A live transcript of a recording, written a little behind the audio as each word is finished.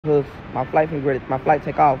Cause my flight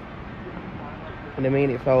take off in a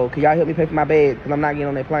minute. So can y'all help me pay for my bed? Cause I'm not getting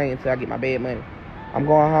on that plane until I get my bed money. I'm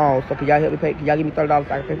going home. So can y'all help me pay? Can y'all give me $30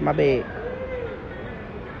 so I can pay for my bed?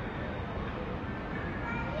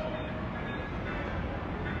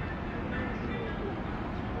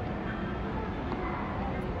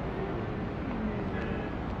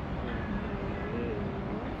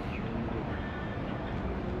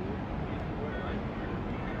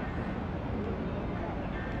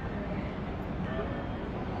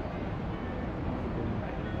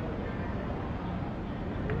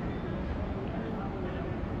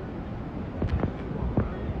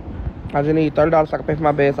 I just need $30 so I can pay for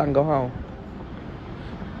my bed so I can go home.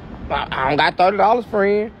 I don't got $30,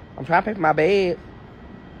 friend. I'm trying to pay for my bed.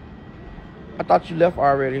 I thought you left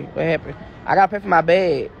already. What happened? I gotta pay for my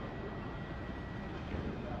bed.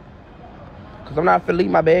 Cause I'm not finna leave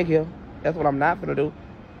my bag here. That's what I'm not finna do.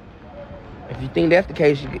 If you think that's the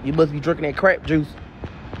case, you must be drinking that crap juice.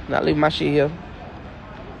 Not leaving my shit here.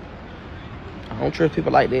 I don't trust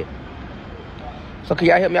people like that. So can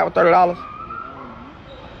y'all help me out with $30?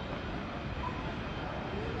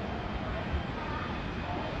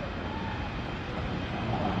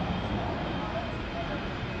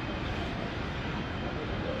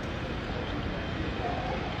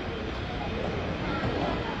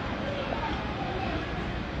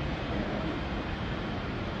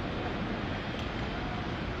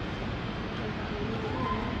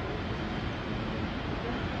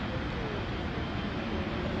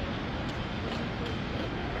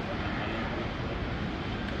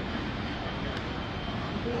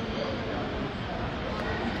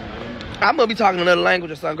 I'm gonna be talking another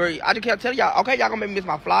language or something, girl. I just can't tell y'all. Okay, y'all gonna make me miss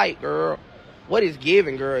my flight, girl. What is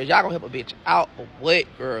giving, girl? Is y'all gonna help a bitch out or what,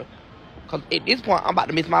 girl? Cause at this point, I'm about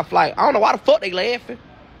to miss my flight. I don't know why the fuck they laughing.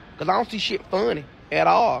 Cause I don't see shit funny at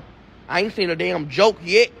all. I ain't seen a damn joke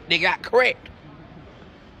yet. They got cracked.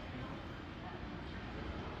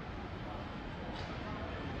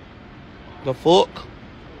 The fuck?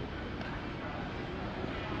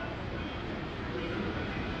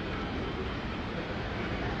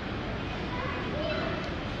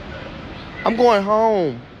 I'm going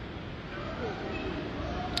home.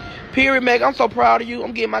 Period, Meg. I'm so proud of you.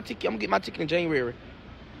 I'm getting my ticket. In January.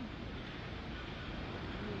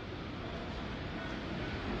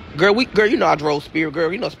 Girl, you know I drove Spirit,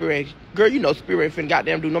 girl. You know Spirit ain't finna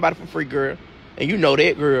goddamn do nobody for free, girl. And you know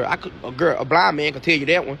that, girl. A blind man can tell you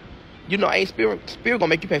that one. You know, ain't Spirit gonna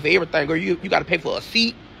make you pay for everything, girl. You gotta pay for a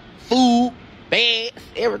seat, food, bags,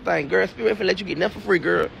 everything, girl. Spirit ain't finna let you get nothing for free,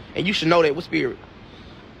 girl. And you should know that with Spirit.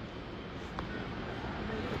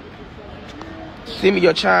 Send me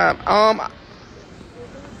your chime.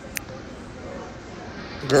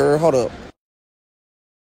 Girl, hold up.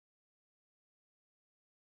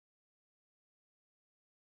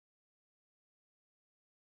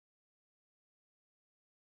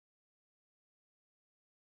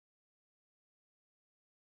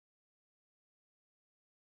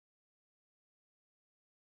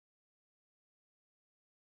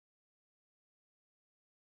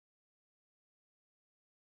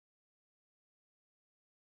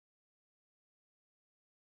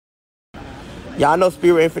 Y'all know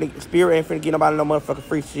Spirit ain't finna get nobody no motherfucking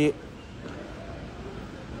free shit.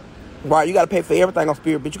 Right, you gotta pay for everything on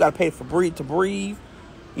Spirit, bitch. You gotta pay for to breathe.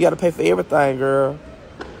 You gotta pay for everything, girl.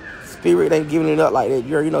 Spirit ain't giving it up like that,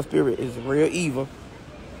 girl. You know Spirit is real evil.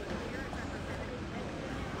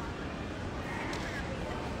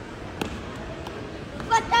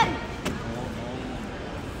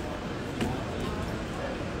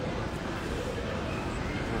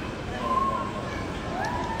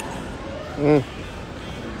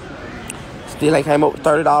 Still ain't came up with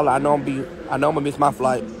 $30. I know I'm gonna miss my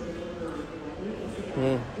flight.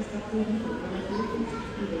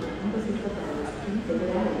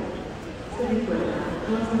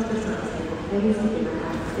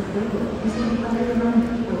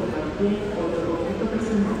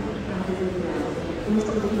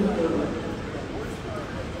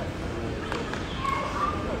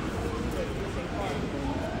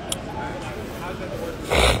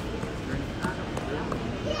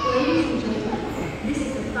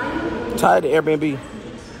 Tired of Airbnb.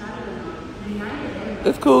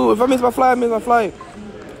 It's cool. If I miss my flight, I miss my flight.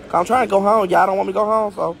 I'm trying to go home. Y'all don't want me to go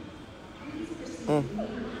home, so.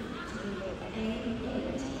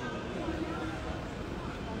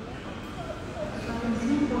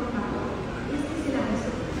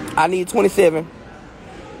 I need $27.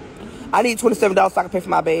 I need $27 so I can pay for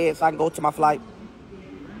my bed so I can go to my flight.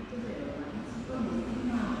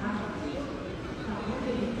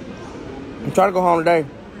 I'm trying to go home today.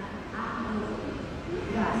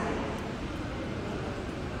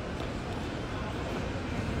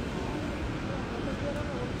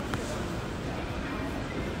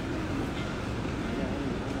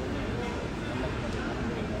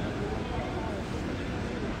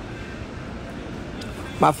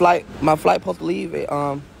 My flight supposed to leave at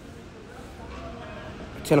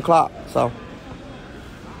 10 o'clock. So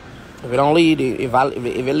if it don't leave, if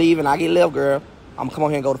it leave and I get left, girl, I'm gonna come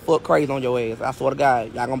on here and go to fuck crazy on your ass. I swear to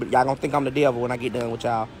God, y'all gonna think I'm the devil when I get done with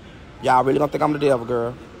y'all. Y'all really gonna think I'm the devil,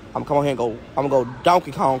 girl. I'm gonna come on here and go. I'm gonna go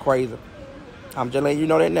Donkey Kong crazy. I'm just letting you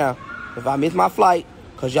know that now. If I miss my flight,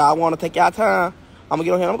 cause y'all wanna take y'all time, I'm gonna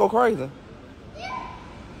get on here and I'm gonna go crazy.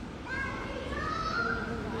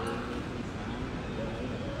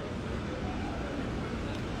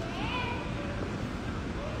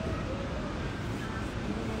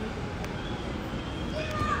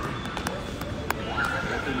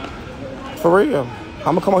 For real.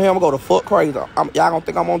 I'm gonna come on here, I'm gonna go to fuck crazy. Y'all gonna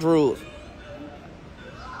think I'm on drugs.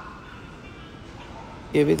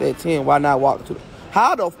 If it's at 10, why not walk to the...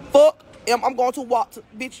 How the fuck am I going to walk to...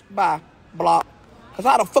 Bitch, bye, block. Because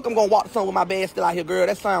how the fuck I'm going to walk to something with my bag still out here, girl?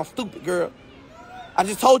 That sounds stupid, girl. I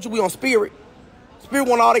just told you we on Spirit. Spirit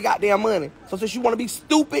want all they goddamn money. So since you want to be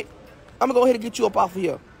stupid, I'm going to go ahead and get you up off of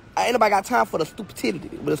here. Ain't nobody got time for the stupidity,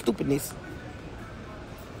 with the stupidness.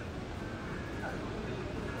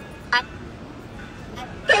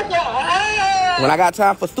 When I got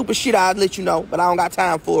time for stupid shit, I'll let you know. But I don't got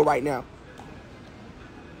time for it right now.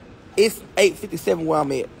 It's 8:57 where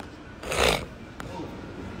I'm at.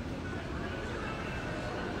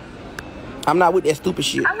 I'm not with that stupid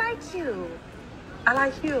shit. I like you. I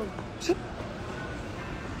like you.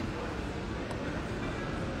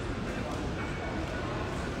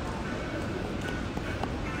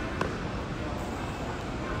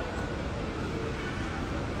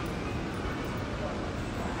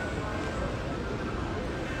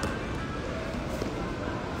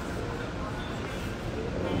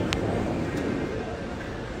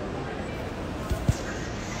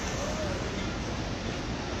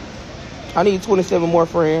 I need 27 more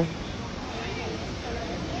friends.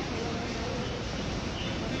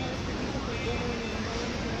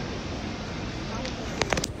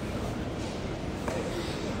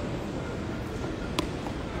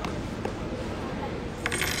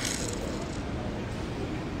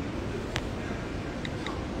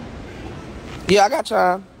 Yeah, I got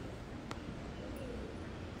time.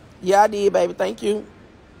 Yeah, I did, baby. Thank you.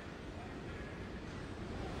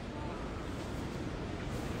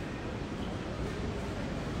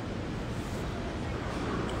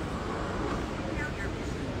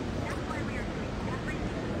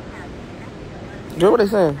 Girl, what they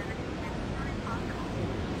saying?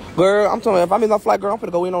 Girl, I'm telling you, if I miss my flight, girl, I'm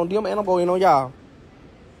finna go in on them and I'm going in on y'all.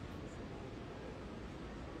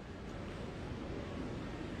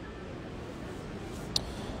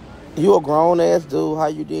 You a grown-ass dude. How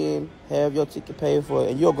you didn't have your ticket paid for?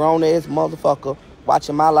 And you a grown-ass motherfucker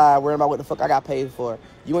watching my live worrying about what the fuck I got paid for.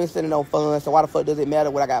 You ain't sending no funds, so why the fuck does it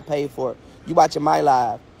matter what I got paid for? You watching my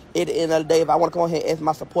live. At the end of the day, if I want to come here and ask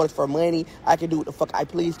my supporters for money, I can do what the fuck I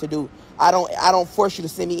please to do. I don't force you to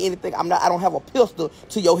send me anything. I don't have a pistol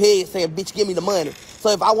to your head saying, bitch, give me the money. So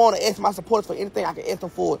if I want to ask my supporters for anything, I can ask them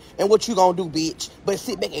for it. And what you gonna do, bitch? But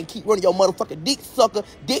sit back and keep running your motherfucking dick sucker,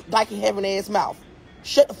 dick dyking having ass mouth.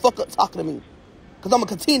 Shut the fuck up talking to me. Because I'm going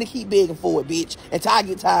to continue to keep begging for it, bitch, until I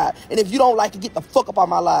get tired. And if you don't like it, get the fuck up on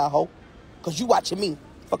my live, ho. Because you watching me.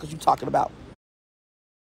 The fuck is you talking about?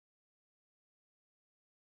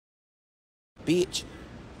 Bitch.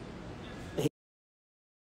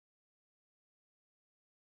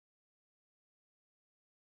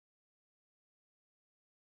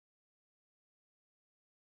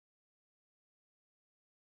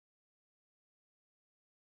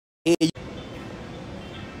 Yeah.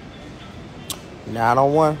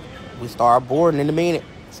 901. We start boarding in a minute.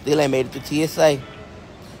 Still ain't made it to TSA.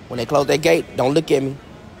 When they close that gate, don't look at me.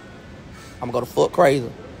 I'm going to go to fuck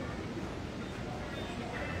crazy.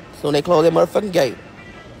 Soon they close that motherfucking gate.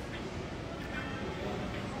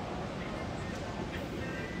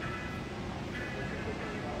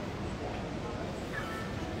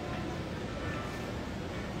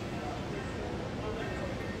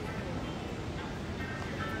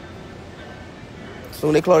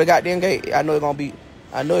 Soon they close the goddamn gate. I know it's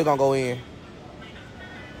gonna go in.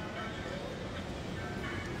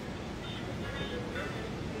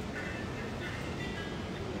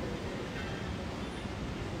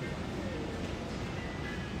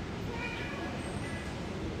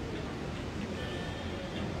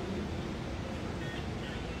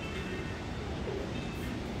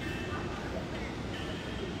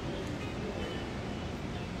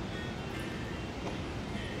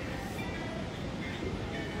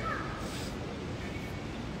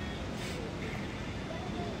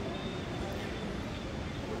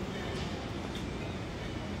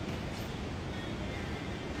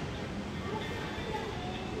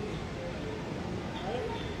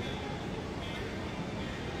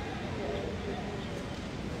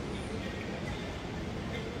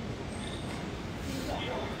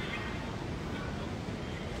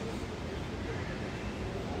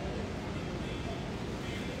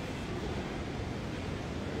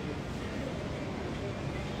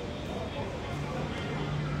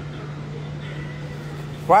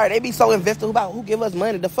 Right? They be so invested about who give us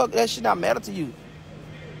money. The fuck that shit not matter to you.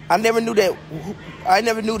 I never knew that. I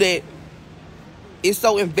never knew that it's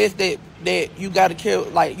so invested that you gotta care.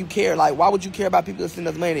 Like you care. Like why would you care about people that send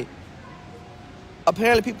us money?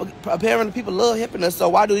 Apparently people love helping us. So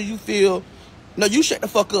why do you feel? No, you shut the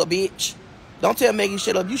fuck up, bitch. Don't tell Megan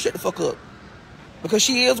shut up. You shut the fuck up. Because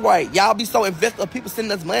she is right. Y'all be so invested of people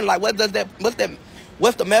sending us money. Like, what's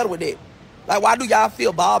the matter with that? Like, why do y'all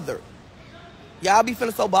feel bothered? Y'all be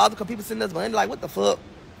feeling so bothered because people sending us money. Like, what the fuck?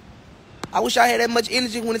 I wish I had that much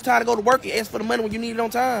energy when it's time to go to work and ask for the money when you need it on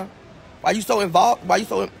time. Why you so involved? Why you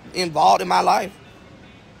so involved in my life?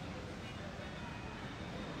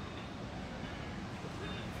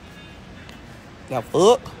 Now,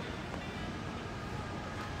 fuck.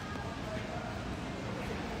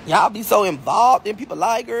 Y'all be so involved in people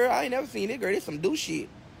like, girl. I ain't never seen it, girl. This some do shit.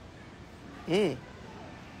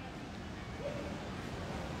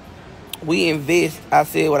 We invest. I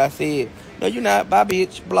said what I said. No, you not. Bye,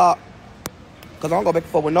 bitch. Block. Because I don't go back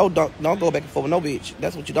and forth with no, don't go back and forth with no bitch.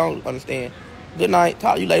 That's what you don't understand. Good night.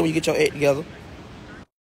 Talk to you later when you get your act together.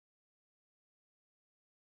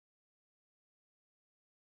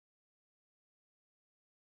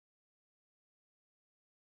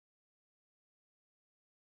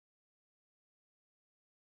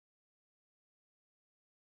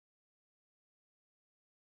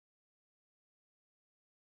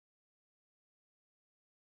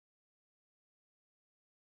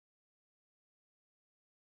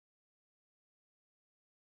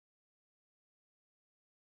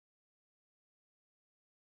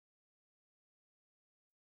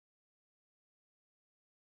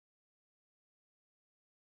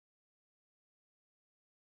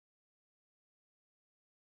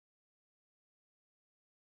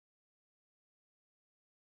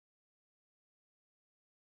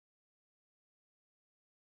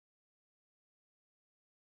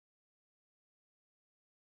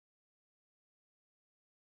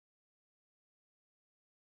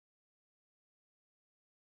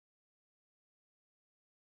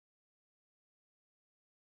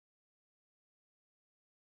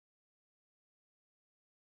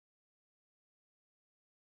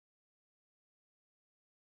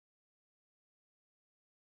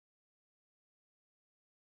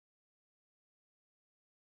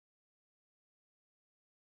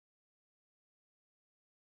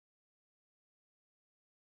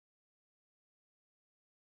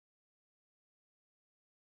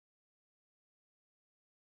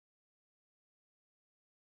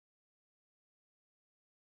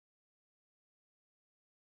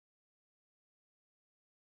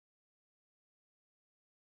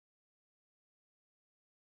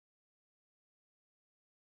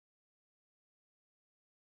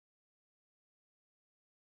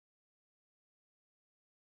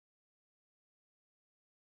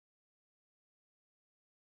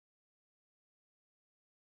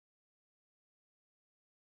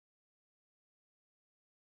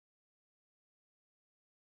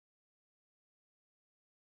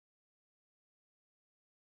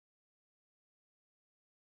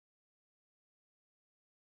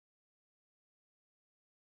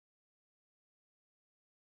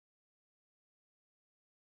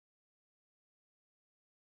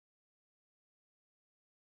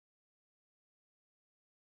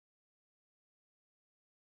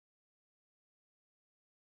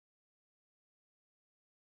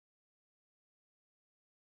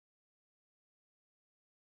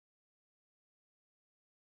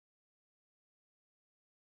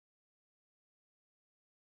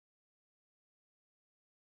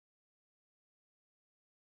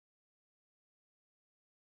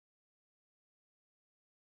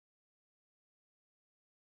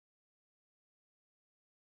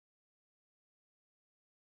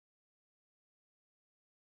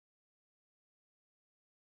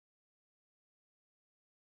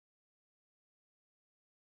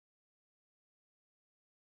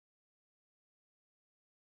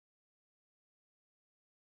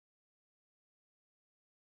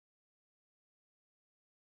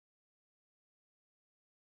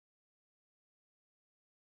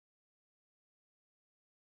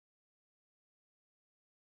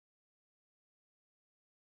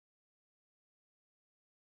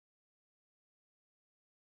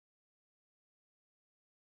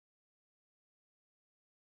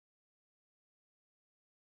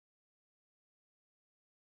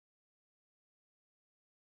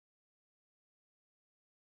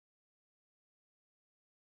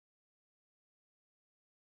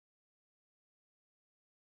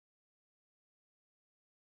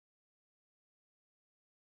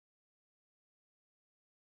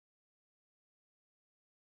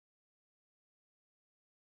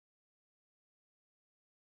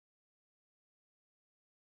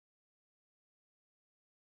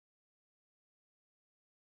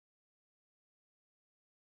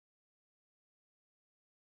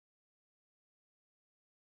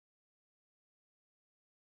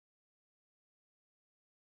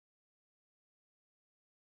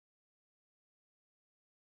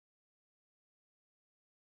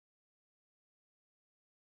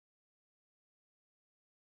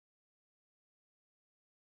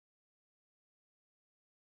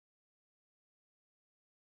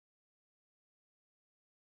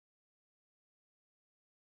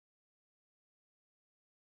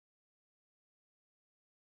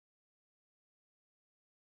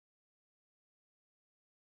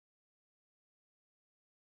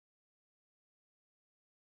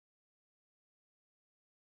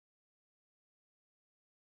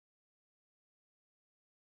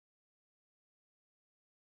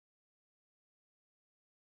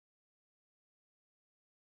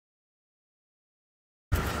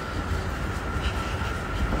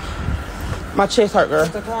 My chest hurt, girl.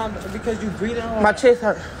 Because you breathing hard. My chest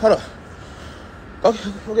hurt. Hold up.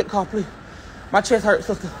 Go get the car, please. My chest hurt,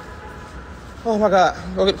 sister. Oh my God.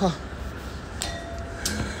 Go get the car.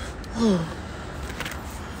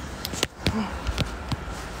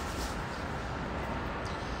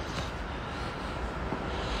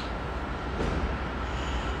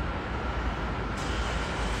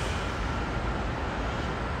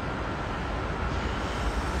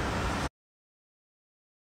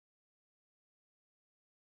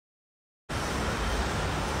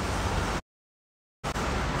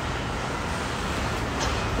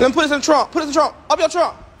 Let me put this in the trunk. Put it in the trunk. Up your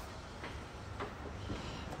trunk.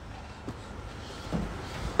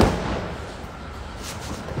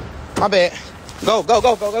 My bad. Go. Go.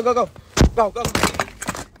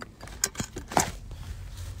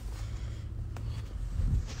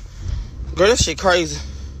 Girl, this shit crazy.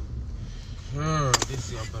 This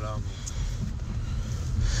shit up and on me.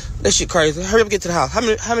 This shit crazy. Hurry up and get to the house. How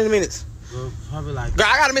many minutes? Girl, probably like... Girl,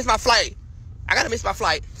 I gotta miss my flight.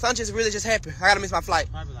 Something just happened. I gotta miss my flight.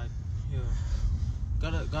 Probably like, yeah.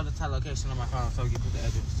 Go to top location on my phone so we can put the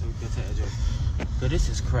address, so we can get to the address. Girl, this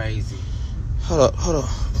is crazy. Hold up.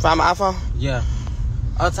 Find my iPhone? Yeah.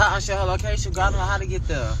 Oh, Ty, show her location. God, I don't know how to get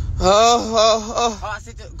there. Oh. Oh, I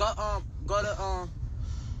sent it. Go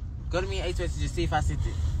to me and H-Message to see if I sent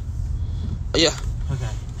it. Yeah. Okay.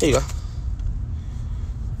 Here you go.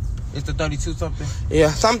 It's the 32 something. Yeah.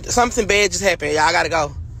 Something bad just happened. Yeah, I gotta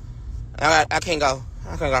go. I can't go.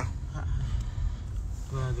 What do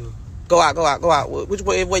I do? Go out. Which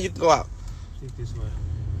way you can go out? Take this way.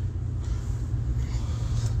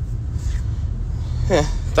 Yeah,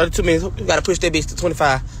 32 minutes. We gotta push that bitch to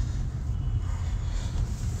 25.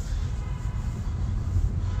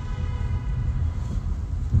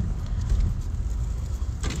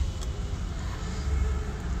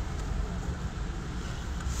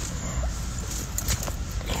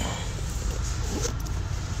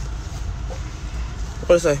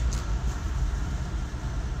 What did it say?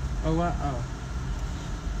 Oh, what? Oh.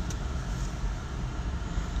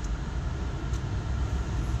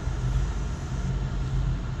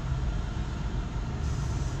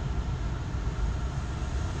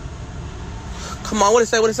 Come on, what did it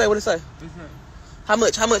say? How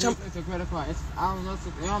much? It's a credit card. I don't know.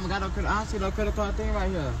 I don't see no credit card thing right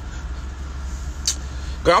here.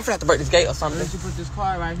 Girl, I'm finna have to break this gate or something. Unless you put this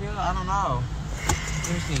card right here, I don't know.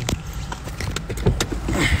 Let me see.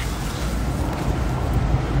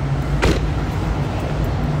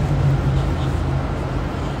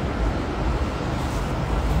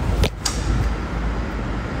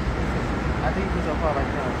 I think you put your card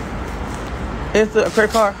right there. It's a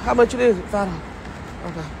credit card. How much it is? $5.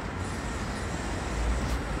 Okay.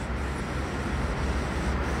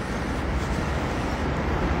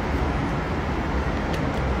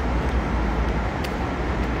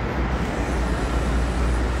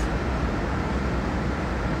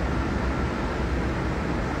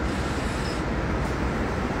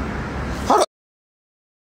 Hold up.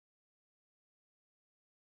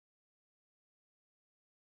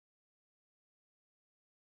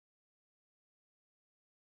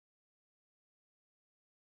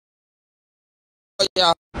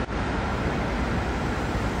 Yeah.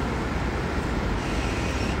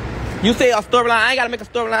 You say a storyline. I ain't gotta make a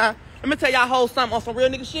storyline. Let me tell y'all whole something on some real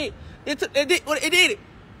nigga shit. It did it.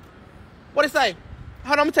 What it say?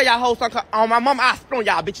 Hold on, let me tell y'all whole something. On my mama, I spit on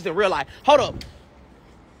y'all bitches in real life. Hold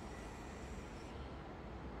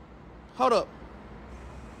up.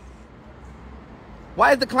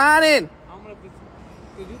 Why is declining? I'm gonna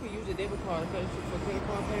because you can use a debit card for credit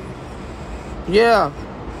card payment. Yeah.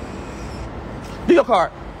 Do your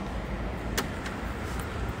card.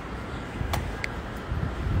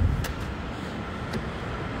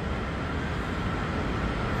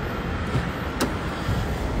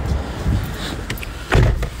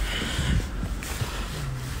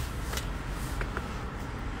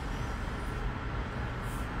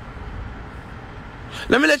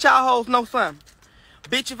 Let me let y'all hoes know something.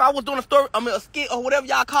 Bitch, if I was doing a skit or whatever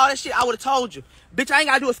y'all call that shit, I would have told you. Bitch, I ain't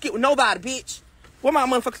gotta do a skit with nobody, bitch. Where my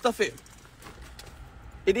motherfucking stuff at?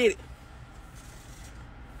 It did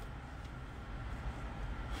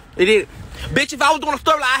it. Bitch, if I was doing a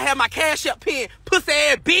storyline, I had my Cash App pin. Pussy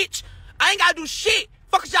ass bitch. I ain't gotta do shit.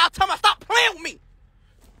 Fuck is y'all talking about? Stop playing with me.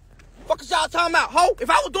 Fuck is y'all talking about, ho? If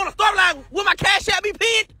I was doing a storyline, would my Cash App be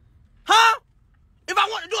pinned? Huh? If I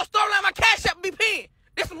want to do a storyline, my Cash App would be pinned.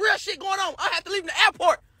 There's some real shit going on. I have to leave in the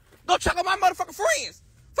airport. Go check on my motherfucking friends.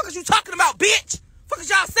 Fuck is you talking about, bitch? Fuck is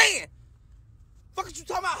y'all saying? Fuck is you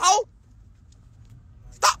talking about, ho?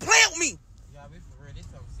 Stop playing with me. Yeah, for real, this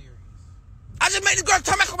so serious. I just made this girl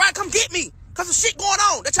turn back around and come get me. Cause some shit going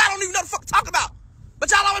on that y'all don't even know the fuck to talk about.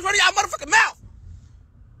 But y'all always running y'all motherfucking mouth.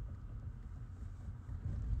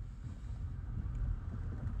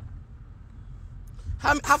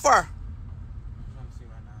 How far? I'm trying to see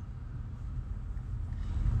right now.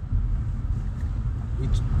 We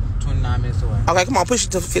 29 minutes away. Okay, come on, push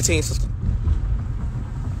it to 15, sister.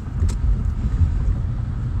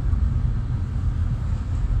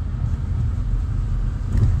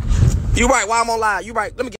 You right, why I'm on live. You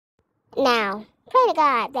right. Let me get. Now, pray to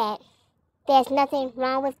God that there's nothing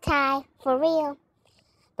wrong with Ty for real.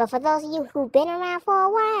 But for those of you who've been around for a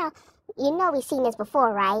while, you know we've seen this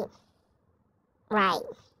before, right? Right.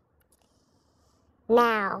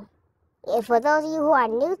 Now, if for those of you who are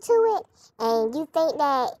new to it and you think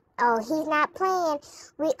that, oh, he's not playing,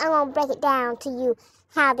 I'm going to break it down to you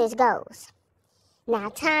how this goes. Now,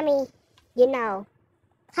 Tommy, you know,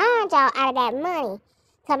 conned y'all out of that money.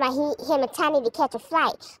 Talking about him and Tommy to catch a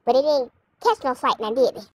flight, but they didn't catch no flight now,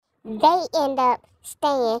 did they? They end up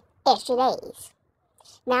staying extra days.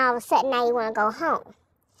 Now, all of a sudden, now you want to go home.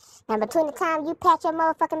 Now, between the time you packed your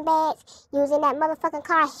motherfucking bags, you was in that motherfucking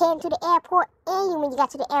car heading to the airport, and when you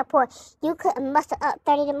got to the airport, you couldn't muster up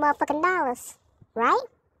 $30 motherfucking dollars, right?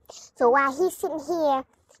 So while he's sitting here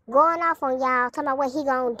going off on y'all, talking about what he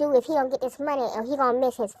gonna do if he don't get this money or he gonna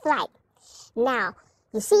miss his flight. Now,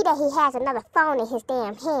 you see that he has another phone in his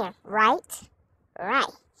damn hand, right?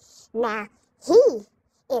 Right. Now, he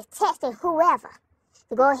is testing whoever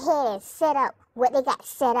to go ahead and set up what they got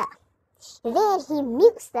set up. Then he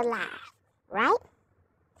mutes the live, right?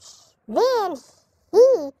 Then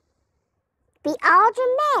he be all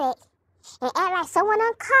dramatic and act like someone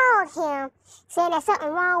uncalled him, saying there's something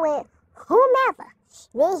wrong with whomever.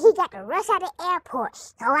 Then he got to rush out of the airport.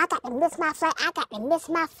 Oh, I got to miss my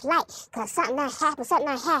flight. Because something done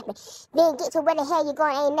happened. Then get to where the hell you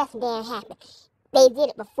going, ain't nothing damn happened. They did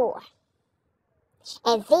it before.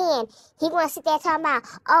 And then he want to sit there talking about,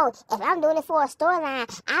 oh, if I'm doing it for a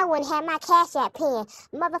storyline, I wouldn't have my Cash App pinned.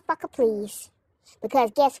 Motherfucker, please.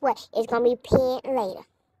 Because guess what? It's going to be pinned later.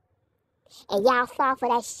 And y'all fall for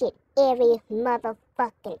that shit every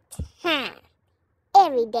motherfucking time.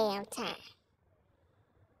 Every damn time.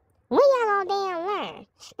 When y'all gonna damn learn?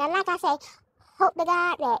 Now, like I say, hope to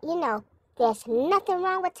God that, you know, there's nothing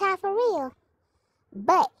wrong with Ty for real.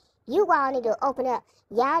 But you all need to open up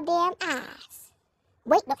y'all damn eyes.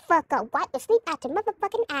 Wake the fuck up, wipe the sleep out your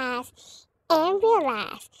motherfucking eyes, and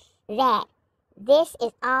realize that this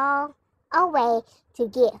is all a way to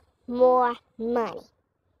get more money.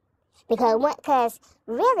 Because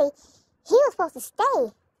really, he was supposed to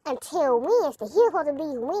stay until Wednesday. He was supposed to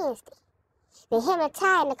leave Wednesday. Then him and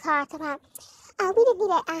Ty in the car talking about, oh, we didn't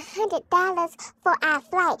need $100 for our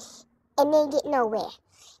flight, and then get nowhere.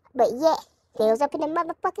 But yet, they was up in the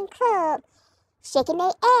motherfucking club, shaking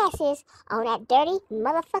their asses on that dirty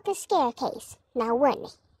motherfucking staircase. Now,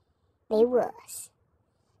 wasn't they? They was.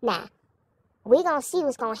 Now, we gonna see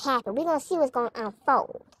what's gonna happen. We gonna see what's gonna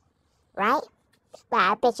unfold, right? But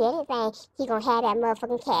I bet you anything, he gonna have that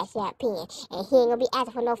motherfucking Cash App pin, and he ain't gonna be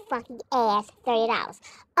asking for no funky ass $30.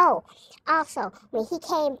 Oh, also, when he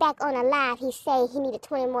came back on the live, he said he needed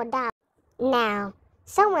 $20 more. Now,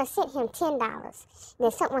 someone sent him $10,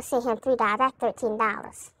 then someone sent him $3. That's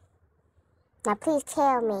 $13. Now, please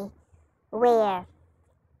tell me where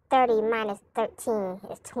 30 minus 13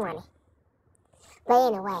 is 20. But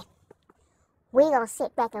anyway, we gonna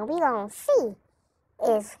sit back and we gonna see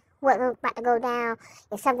is what's about to go down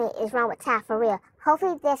and something is wrong with Ty for real.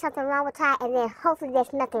 Hopefully there's something wrong with Ty, and then hopefully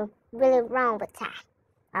there's nothing really wrong with Ty.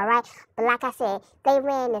 Alright? But like I said, they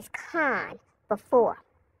ran this con before.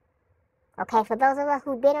 Okay, for those of us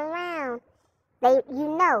who've been around, you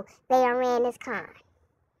know they done ran this con.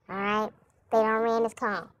 Alright? They done ran this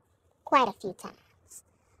con quite a few times.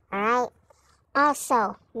 Alright?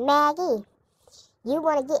 Also, Maggie, you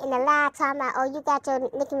want to get in the live talking about, oh, you got your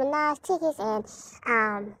Nicki Minaj tickets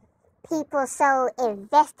and people so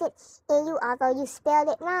invested in you, although you spelled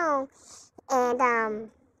it wrong, and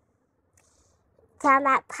talking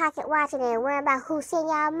about pocket watching and worrying about who sent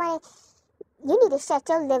y'all money. You need to shut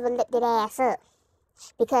your liver-lipped ass up,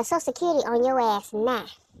 because Social Security on your ass now,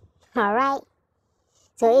 alright?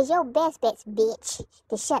 So it's your best bets, bitch,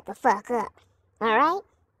 to shut the fuck up, alright?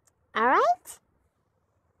 Alright?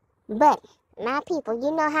 But, my people,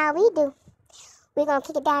 you know how we do. We're gonna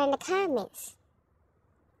kick it down in the comments.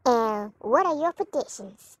 And what are your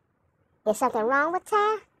predictions? Is something wrong with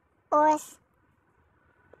Ty, or is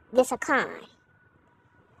this a con?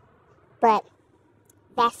 But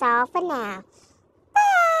that's all for now.